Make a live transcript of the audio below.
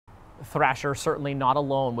Thrasher certainly not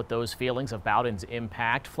alone with those feelings of Bowden's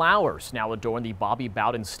impact. Flowers now adorn the Bobby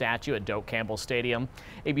Bowden statue at Doak Campbell Stadium.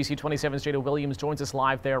 ABC 27's Jada Williams joins us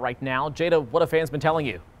live there right now. Jada, what have fans been telling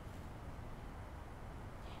you?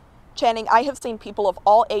 Channing, I have seen people of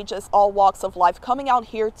all ages, all walks of life coming out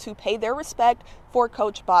here to pay their respect for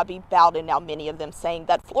Coach Bobby Bowden. Now, many of them saying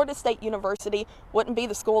that Florida State University wouldn't be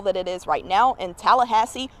the school that it is right now, and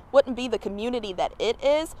Tallahassee wouldn't be the community that it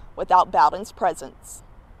is without Bowden's presence.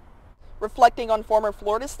 Reflecting on former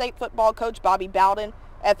Florida State football coach Bobby Bowden,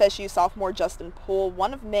 FSU sophomore Justin Poole,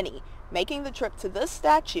 one of many, making the trip to this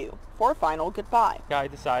statue for a final goodbye. I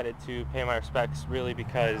decided to pay my respects really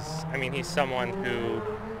because, he's someone who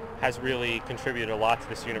has really contributed a lot to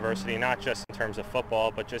this university, not just in terms of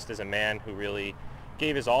football, but just as a man who really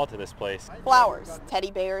gave his all to this place. Flowers,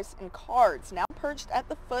 teddy bears, and cards now perched at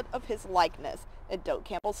the foot of his likeness at Doak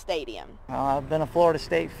Campbell Stadium. I've been a Florida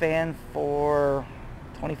State fan for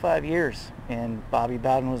 25 years, and Bobby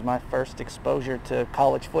Bowden was my first exposure to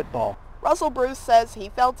college football. Russell Bruce says he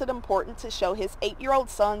felt it important to show his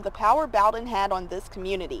 8-year-old son the power Bowden had on this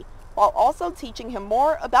community, while also teaching him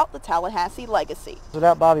more about the Tallahassee legacy.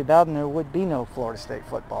 Without Bobby Bowden, there would be no Florida State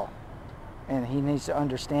football, and he needs to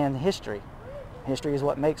understand history. History is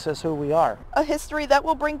what makes us who we are. A history that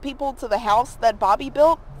will bring people to the house that Bobby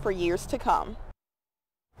built for years to come.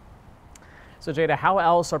 So Jada, how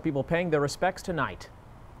else are people paying their respects tonight?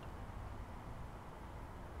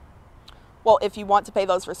 Well, if you want to pay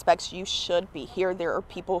those respects, you should be here. There are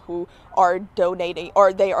people who are donating,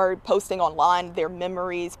 or they are posting online their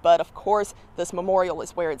memories, but of course this memorial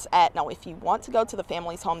is where it's at. Now, if you want to go to the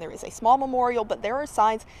family's home, there is a small memorial, but there are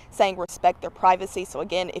signs saying respect their privacy. So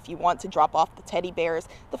again, if you want to drop off the teddy bears,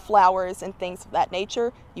 the flowers, and things of that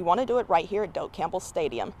nature, you want to do it right here at Doak Campbell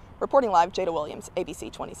Stadium. Reporting live, Jada Williams,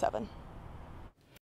 ABC 27.